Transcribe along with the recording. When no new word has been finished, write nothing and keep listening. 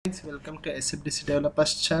Welcome to SFDC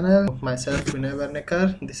Developers channel. Myself Vinay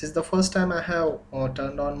Varnekar. This is the first time I have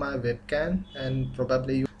turned on my webcam, and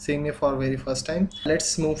probably you seeing me for very first time.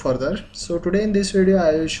 Let's move further. So today in this video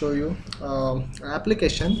I will show you an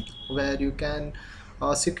application where you can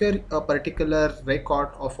secure a particular record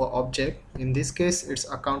of an object. In this case it's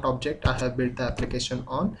account object I have built the application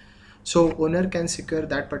on. So owner can secure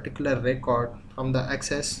that particular record from the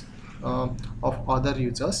access of other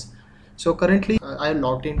users. So currently I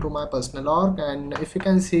logged into my personal org, and if you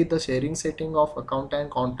can see the sharing setting of account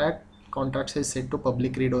and contacts is set to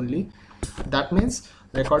public read only. That means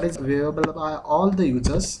record is viewable by all the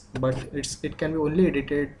users, but it can be only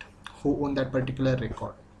edited who own that particular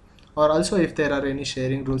record, or also if there are any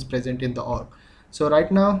sharing rules present in the org. So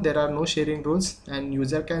right now there are no sharing rules, and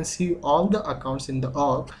user can see all the accounts in the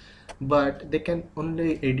org, but they can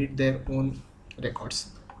only edit their own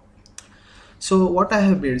records. So what I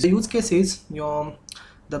have built, the use case is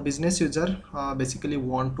the business user basically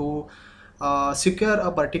want to secure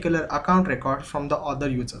a particular account record from the other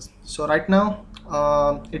users. So right now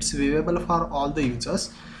it's viewable for all the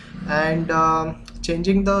users, and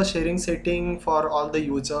changing the sharing setting for all the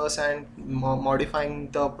users and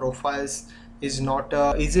modifying the profiles is not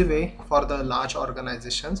an easy way for the large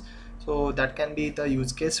organizations. So that can be the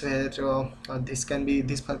use case where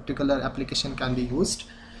this particular application can be used.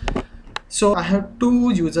 So I have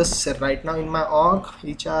two users right now in my org.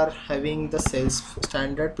 Each are having the Salesforce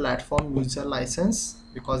standard platform user license,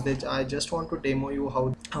 because I just want to demo you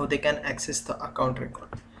how they can access the account record.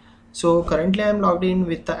 So currently I am logged in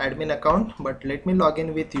with the admin account, but let me log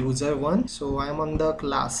in with user one. So I am on the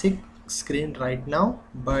classic screen right now,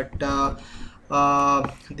 but I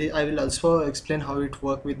will also explain how it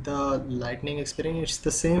works with the lightning experience. It's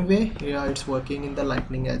the same way. Yeah, it's working in the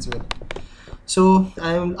lightning as well. So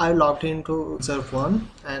I logged into user one,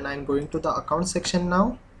 and I'm going to the account section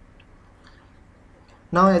now.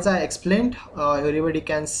 Now, as I explained, everybody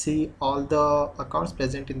can see all the accounts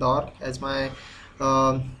present in the org, as my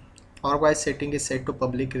org-wise setting is set to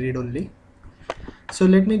public read only. So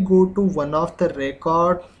let me go to one of the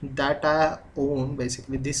record that I own.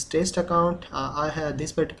 Basically this test account, I have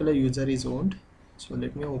this particular user is owned. So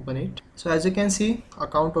let me open it. So as you can see,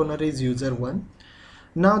 account owner is user one.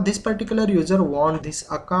 Now this particular user want this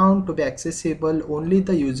account to be accessible only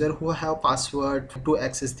the user who have password to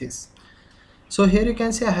access this. So here you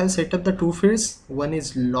can see I have set up the two fields. One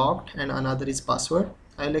is logged and another is password.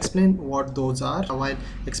 I'll explain what those are while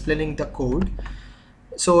explaining the code.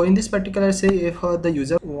 So in this particular, say if the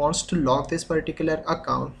user wants to log this particular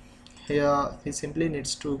account, here he simply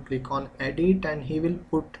needs to click on edit, and he will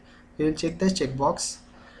check the checkbox,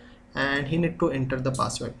 and he need to enter the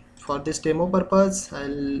password. For this demo purpose,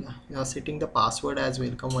 I'll setting the password as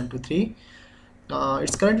welcome123.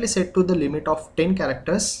 It's currently set to the limit of 10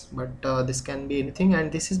 characters, but this can be anything,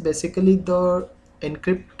 and this is basically the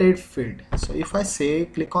encrypted field. So if I say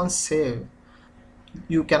click on save,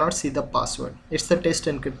 you cannot see the password. It's the test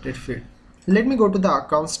encrypted field. Let me go to the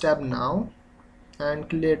accounts tab now and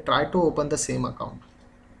try to open the same account.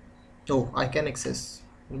 Oh, I can access,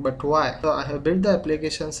 but why? So I have built the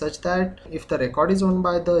application such that if the record is owned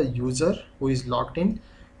by the user who is logged in,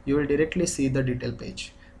 you will directly see the detail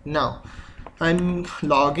page. Now I'm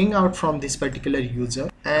logging out from this particular user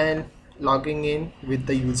and logging in with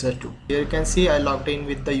the user 2. Here you can see I logged in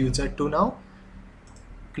with the user 2 now.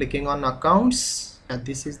 Clicking on accounts, and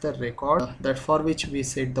this is the record that for which we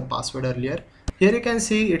set the password earlier. Here you can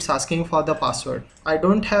see it's asking for the password. I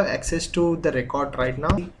don't have access to the record right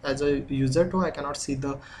now. As a user 2, I cannot see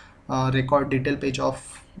the record detail page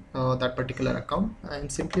of that particular account. I am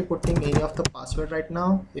simply putting any of the password right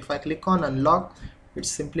now. If I click on unlock, it's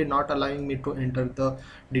simply not allowing me to enter the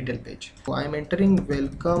detail page. So I am entering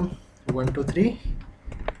welcome 123,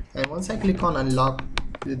 and once I click on unlock,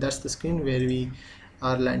 that's the screen where we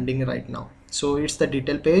are landing right now. So it's the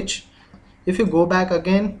detail page. If you go back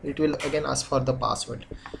again, it will again ask for the password.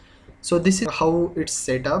 So this is how it's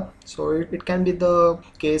set up. So it can be the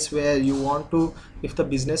case where you want to, if the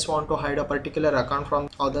business want to hide a particular account from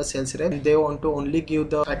other sales rep, they want to only give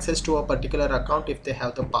the access to a particular account if they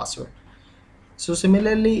have the password. So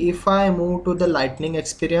similarly, if I move to the lightning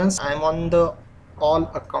experience, I'm on the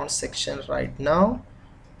all accounts section right now,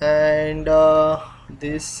 and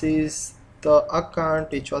this is the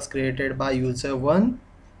account which was created by user 1.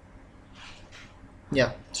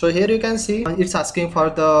 Yeah, so here you can see it's asking for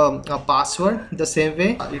the password the same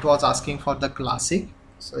way it was asking for the classic.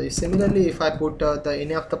 So similarly, if I put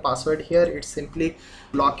any of the password here, it's simply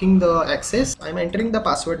blocking the access. I'm entering the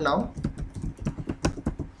password now,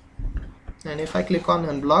 and if I click on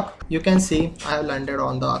unblock, you can see I have landed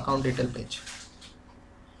on the account detail page.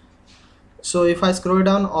 So if I scroll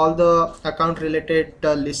down, all the account related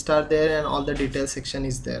lists are there and all the detail section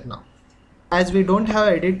is there now. As we don't have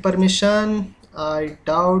edit permission, I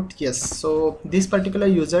doubt, yes, so this particular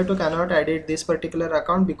user too cannot edit this particular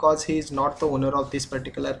account because he is not the owner of this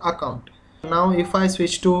particular account. Now if I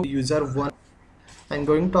switch to user 1 and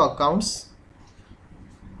going to accounts,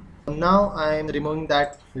 now I am removing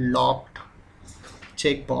that locked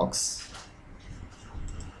checkbox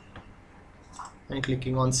and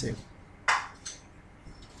clicking on save.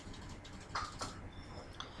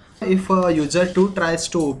 If user 2 tries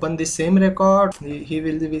to open the same record, he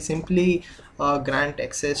will be simply grant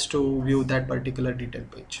access to view that particular detail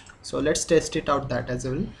page. So let's test it out that as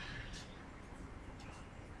well.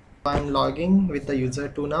 I'm logging with the user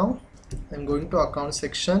 2 now. I'm going to account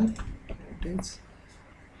section. It is,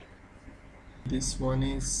 this one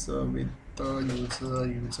is with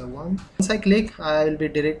the user 1. Once I click, I will be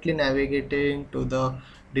directly navigating to the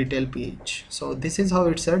detail page. So this is how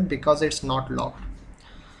it's set because it's not locked.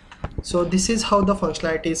 So this is how the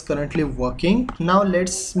functionality is currently working. Now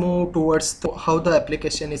let's move towards how the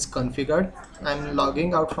application is configured. I'm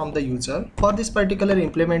logging out from the user. For this particular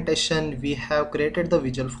implementation, we have created the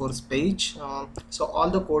Visualforce page. So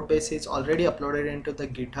all the code base is already uploaded into the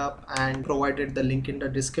GitHub and provided the link in the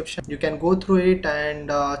description. You can go through it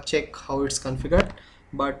and check how it's configured.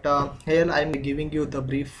 But here I'm giving you the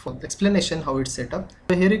brief explanation how it's set up.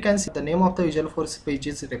 So here you can see the name of the Visualforce page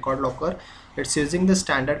is record locker. It's using the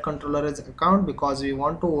standard controller as account because we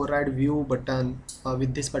want to override view button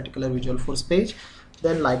with this particular Visualforce page.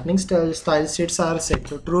 Then lightning style sheets are set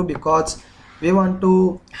to true because we want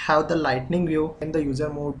to have the lightning view in the user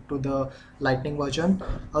mode to the lightning version.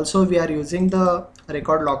 Also we are using the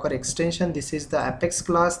record locker extension. This is the Apex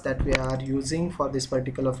class that we are using for this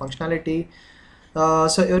particular functionality.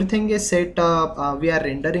 So everything is set. We are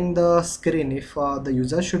rendering the screen if the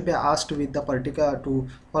user should be asked with the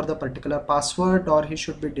for the particular password, or he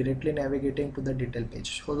should be directly navigating to the detail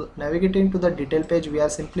page. So navigating to the detail page, we are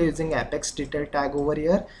simply using Apex detail tag over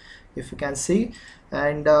here, if you can see,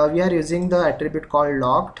 and we are using the attribute called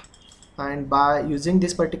locked. And by using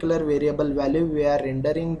this particular variable value, we are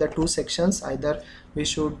rendering the two sections. Either we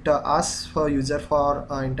should ask for user for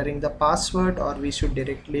entering the password, or we should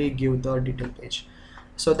directly give the detail page.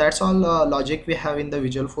 So that's all logic we have in the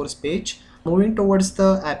Visualforce page. Moving towards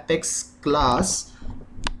the Apex class,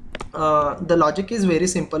 the logic is very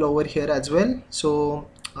simple over here as well. So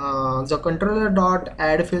the controller dot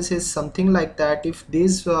add fields is something like that.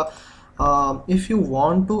 If you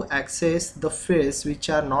want to access the fields which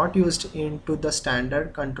are not used into the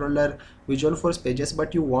standard controller Visualforce pages,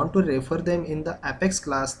 but you want to refer them in the Apex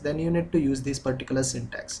class, then you need to use this particular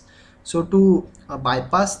syntax. So to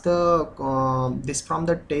bypass the this from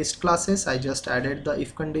the test classes, I just added the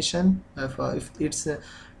if condition. If it's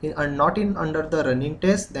not in under the running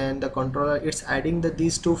test, then the controller it's adding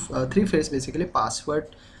these three fields, basically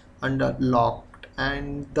password under locked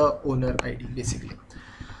and the owner ID basically.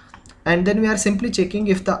 And then we are simply checking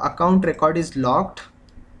if the account record is locked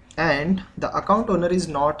and the account owner is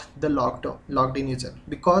not the logged in user,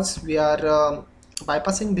 because we are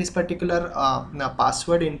bypassing this particular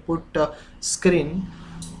password input screen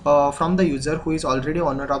from the user who is already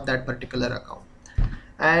owner of that particular account.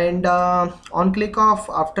 And on click of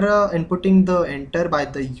after inputting the enter by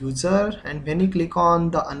the user, and when you click on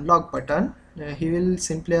the unlock button, he will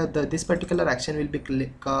simply this particular action will be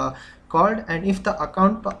called, and if the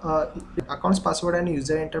account's password and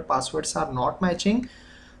user enter passwords are not matching,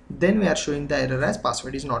 then we are showing the error as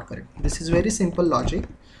password is not correct. This is very simple logic.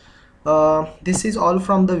 This is all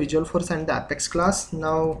from the Visualforce and the Apex class.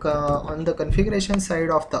 Now on the configuration side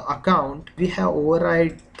of the account, we have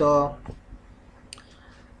override the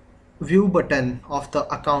view button of the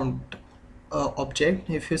account object.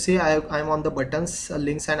 If you see, I'm on the buttons,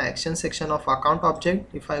 links and action section of account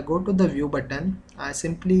object. If I go to the view button, I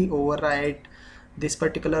simply override this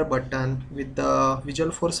particular button with the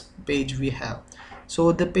Visualforce page we have.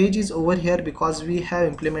 So the page is over here because we have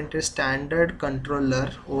implemented standard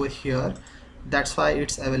controller over here. That's why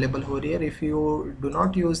it's available over here. If you do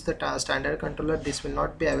not use the standard controller, this will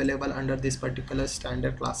not be available under this particular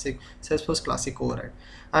standard classic Salesforce classic override.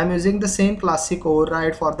 I'm using the same classic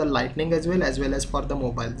override for the lightning as well as for the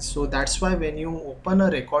mobile. So that's why when you open a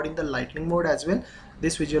record in the lightning mode as well,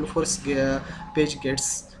 this Visualforce page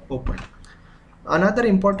gets opened. Another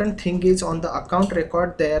important thing is on the account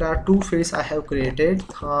record, there are two fields I have created,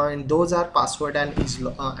 and those are password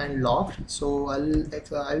and locked. So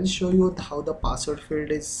I'll show you how the password field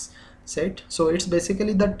is set. So it's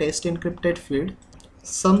basically the test encrypted field.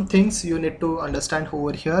 Some things you need to understand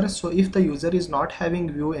over here. So if the user is not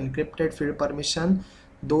having view encrypted field permission,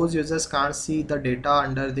 those users can't see the data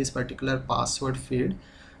under this particular password field.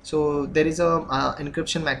 So there is a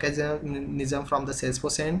encryption mechanism from the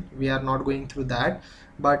Salesforce end. We are not going through that,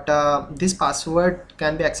 but this password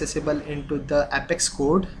can be accessible into the Apex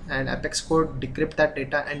code, and Apex code decrypt that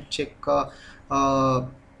data and check uh,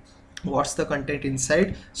 what's the content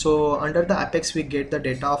inside. So under the Apex we get the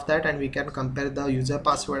data of that, and we can compare the user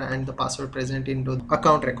password and the password present into the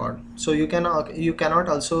account record. So you cannot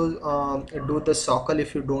also do the sockle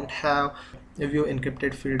if you don't have a view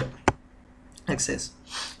encrypted field access.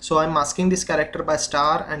 So I'm masking this character by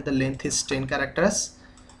star, and the length is 10 characters.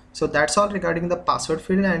 So that's all regarding the password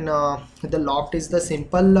field. And the locked is the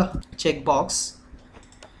simple checkbox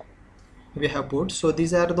we have put. So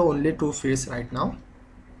these are the only two fields right now.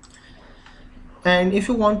 And if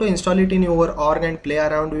you want to install it in your org and play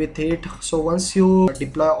around with it, so once you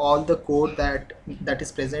deploy all the code that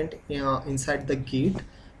is present inside the Git,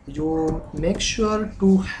 you make sure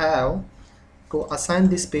to assign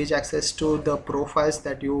this page access to the profiles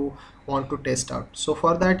that you want to test out. So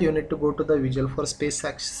for that you need to go to the Visualforce page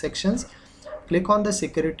sections, click on the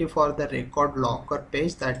security for the record locker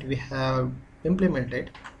page that we have implemented,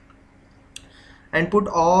 and put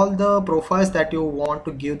all the profiles that you want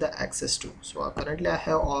to give the access to. So currently I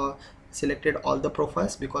have selected all the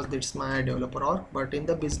profiles because it's my developer org, but in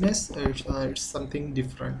the business it's something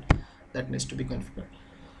different that needs to be configured.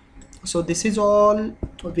 So this is all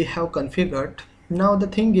we have configured. Now the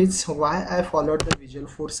thing is, why I followed the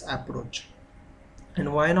Visualforce approach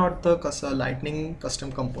and why not the Lightning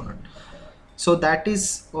custom component. So that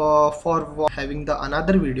is for having the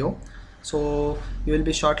another video. So you will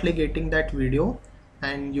be shortly getting that video,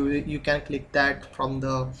 and you can click that from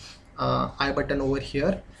the I button over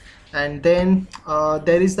here. And then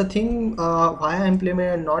there is the thing why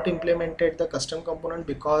I not implemented the custom component,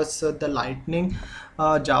 because the Lightning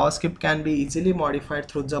JavaScript can be easily modified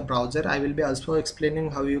through the browser. I will be also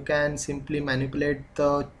explaining how you can simply manipulate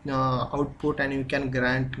the output, and you can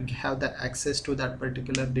have the access to that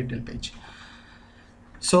particular detail page.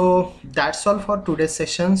 So that's all for today's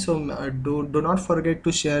session. So do not forget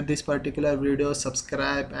to share this particular video,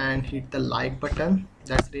 subscribe, and hit the like button.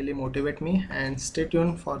 That's really motivate me, and stay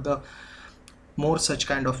tuned for the more such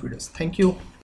kind of videos. Thank you.